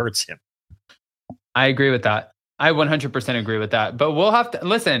good guy hurts him. I agree with that. I 100% agree with that. But we'll have to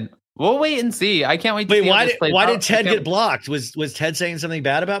listen. We'll wait and see. I can't wait to see how this plays out. Why did Ted get blocked? Was Ted saying something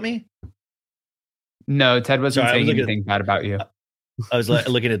bad about me? No, Ted wasn't saying anything bad about you. I was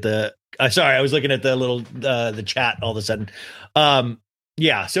looking at I was looking at the little the chat all of a sudden.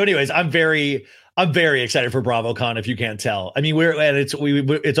 Yeah. So, anyways, I'm very excited for BravoCon. If you can't tell, I mean,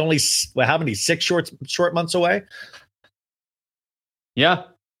 it's only how many 6 short months away. Yeah,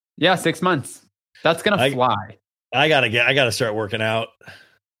 6 months. That's gonna fly. I gotta start working out.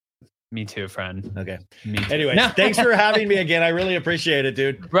 Me too, friend. Okay. Anyway, thanks for having me again. I really appreciate it,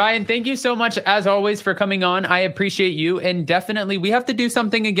 dude. Brian, thank you so much, as always, for coming on. I appreciate you. And definitely, we have to do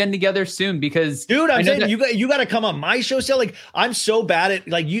something again together soon, because... Dude, I'm saying you got to come on my show still. Like, I'm so bad at...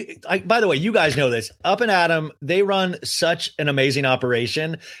 Like, by the way, you guys know this. Up and Adam, they run such an amazing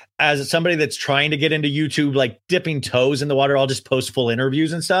operation. As somebody that's trying to get into YouTube, like dipping toes in the water, I'll just post full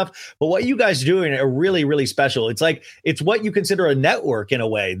interviews and stuff. But what you guys are doing are really, really special. It's like, it's what you consider a network in a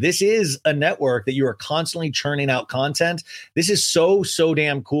way. This is a network that you are constantly churning out content. This is so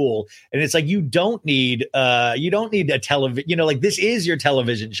damn cool. And it's like, you don't need a television, like, this is your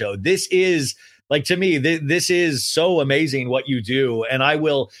television show. This is, like, to me, this is so amazing what you do. And I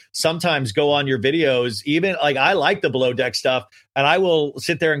will sometimes go on your videos, even like, I like the Below Deck stuff, and I will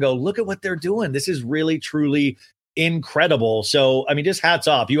sit there and go, look at what they're doing. This is really, truly incredible. So, I mean, just hats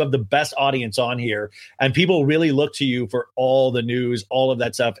off. You have the best audience on here, and people really look to you for all the news, all of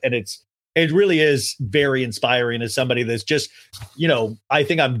that stuff. And it really is very inspiring as somebody that's just, I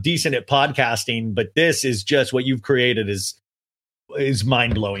think I'm decent at podcasting, but this is just what you've created is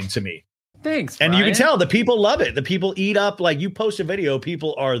mind blowing to me. Thanks, and Brian. You can tell the people love it. The people eat up. Like, you post a video,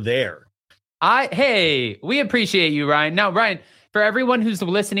 people are there. Hey, we appreciate you, Ryan. Now, Ryan, for everyone who's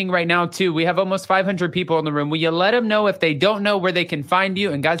listening right now, too, we have almost 500 people in the room. Will you let them know if they don't know where they can find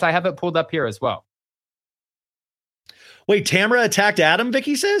you? And guys, I have it pulled up here as well. Wait, Tamara attacked Adam,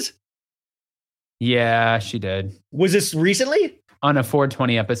 Vicky says? Yeah, she did. Was this recently? On a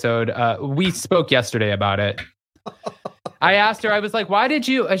 420 episode. We spoke yesterday about it. I asked her, I was like, why did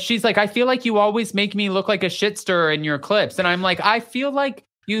you? She's like, I feel like you always make me look like a shit stirrer in your clips. And I'm like, I feel like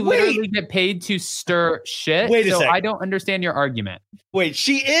You literally get paid to stir shit. Wait a second. I don't understand your argument.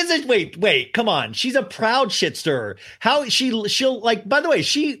 Wait, wait, come on. She's a proud shit stirrer. She'll like, by the way,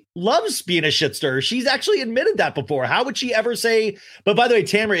 she loves being a shit stirrer. She's actually admitted that before. How would she ever say, but by the way,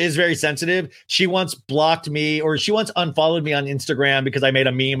 Tamara is very sensitive. She once blocked me, or she once unfollowed me on Instagram because I made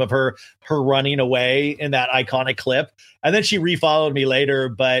a meme of her running away in that iconic clip. And then she refollowed me later,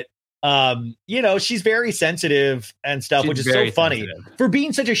 but she's very sensitive and stuff, which is so funny for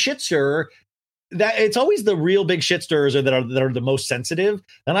being such a shit stirrer. That it's always the real big shit stirrers that are the most sensitive,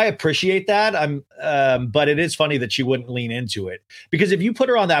 and I appreciate that. But it is funny that she wouldn't lean into it, because if you put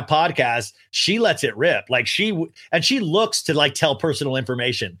her on that podcast, she lets it rip. Like she looks to like tell personal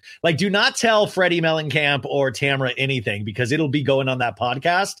information. Like, do not tell Freddie Mellencamp or Tamara anything, because it'll be going on that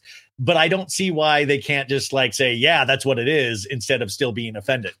podcast. But I don't see why they can't just like say, yeah, that's what it is, instead of still being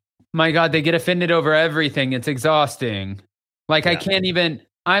offended. My God, they get offended over everything. It's exhausting. Like, yeah. I can't even.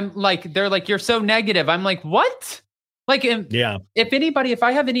 I'm like, they're like, you're so negative. I'm like, what? Like, if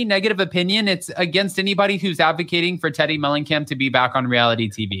I have any negative opinion, it's against anybody who's advocating for Teddy Mellencamp to be back on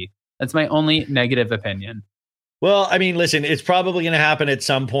reality TV. That's my only negative opinion. Well, I mean, listen, it's probably going to happen at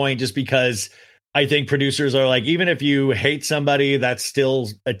some point, just because I think producers are like, even if you hate somebody, that's still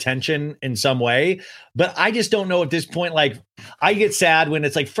attention in some way. But I just don't know at this point. Like, I get sad when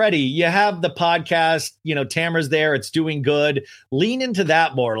it's like, Freddie, you have the podcast, Tamara's there, it's doing good. Lean into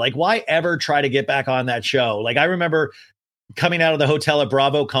that more. Like, why ever try to get back on that show? Like, I remember coming out of the hotel at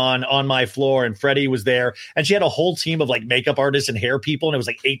BravoCon on my floor, and Freddie was there, and she had a whole team of like makeup artists and hair people. And it was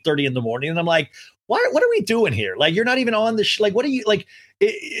like 8:30 in the morning. And I'm like, what are we doing here? Like, you're not even on the like, what are you like?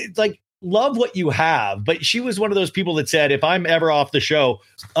 It's like, love what you have. But she was one of those people that said, if I'm ever off the show,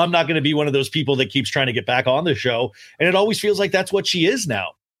 I'm not going to be one of those people that keeps trying to get back on the show. And it always feels like that's what she is now.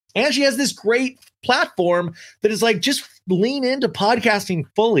 And she has this great platform that is like, just lean into podcasting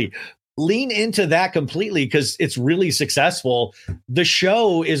fully. Lean into that completely, because it's really successful. The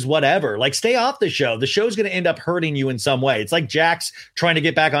show is whatever. Like, stay off the show. The show's going to end up hurting you in some way. It's like Jax trying to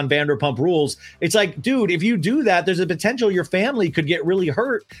get back on Vanderpump Rules. It's like, dude, if you do that, there's a potential your family could get really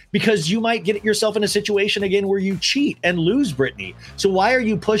hurt, because you might get yourself in a situation again where you cheat and lose Brittany. So why are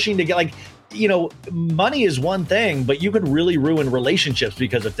you pushing to get like, money is one thing, but you could really ruin relationships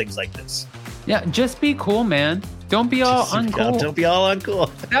because of things like this. Yeah, just be cool, man. Don't be all uncool. Don't be all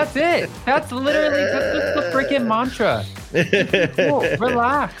uncool. That's it. That's just the freaking mantra. Cool.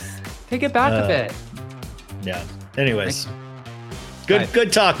 Relax. Take it back a bit. Yeah. Anyways,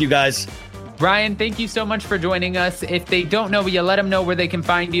 good talk, you guys. Ryan, thank you so much for joining us. If they don't know, will you let them know where they can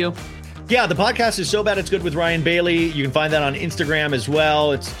find you? Yeah, the podcast is So Bad It's Good with Ryan Bailey. You can find that on Instagram as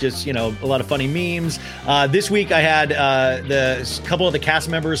well. It's just, a lot of funny memes. This week I had the couple of the cast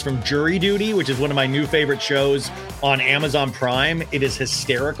members from Jury Duty, which is one of my new favorite shows on Amazon Prime. It is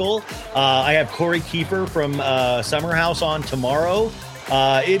hysterical. I have Corey Kiefer from Summer House on tomorrow.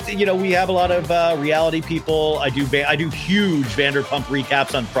 We have a lot of reality people. I do huge Vanderpump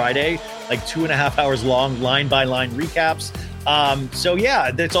recaps on Friday, like 2.5 hours long, line by line recaps.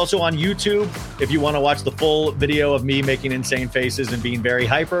 That's also on YouTube. If you want to watch the full video of me making insane faces and being very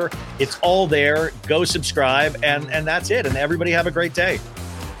hyper, it's all there. Go subscribe, and that's it. And everybody have a great day.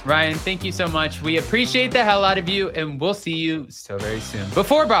 Ryan, thank you so much. We appreciate the hell out of you, and we'll see you so very soon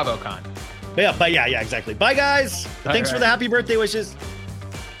before BravoCon. Yeah, exactly. Bye, guys. Thanks for the happy birthday wishes.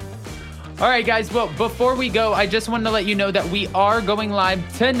 All right, guys. Well, before we go, I just wanted to let you know that we are going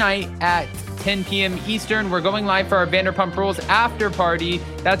live tonight at 10 p.m. Eastern. We're going live for our Vanderpump Rules after party.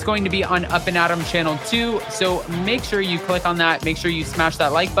 That's going to be on Up and Adam channel 2. So make sure you click on that. Make sure you smash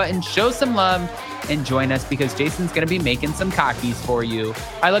that like button, show some love, and join us, because Jason's going to be making some cockies for you.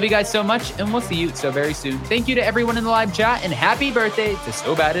 I love you guys so much, and we'll see you so very soon. Thank you to everyone in the live chat, and happy birthday to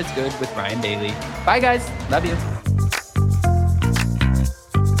So Bad It's Good with Ryan Bailey. Bye, guys. Love you.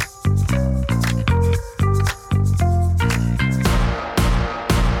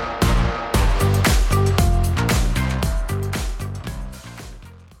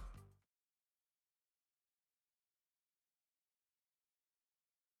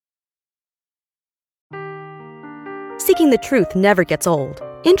 Seeking the truth never gets old.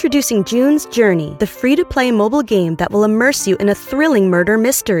 Introducing June's Journey, the free-to-play mobile game that will immerse you in a thrilling murder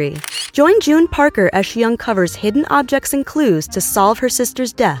mystery. Join June Parker as she uncovers hidden objects and clues to solve her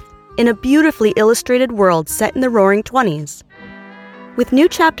sister's death in a beautifully illustrated world set in the Roaring '20s. With new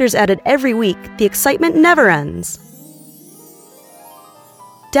chapters added every week, the excitement never ends.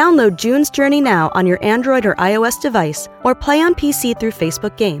 Download June's Journey now on your Android or iOS device, or play on PC through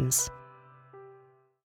Facebook Games.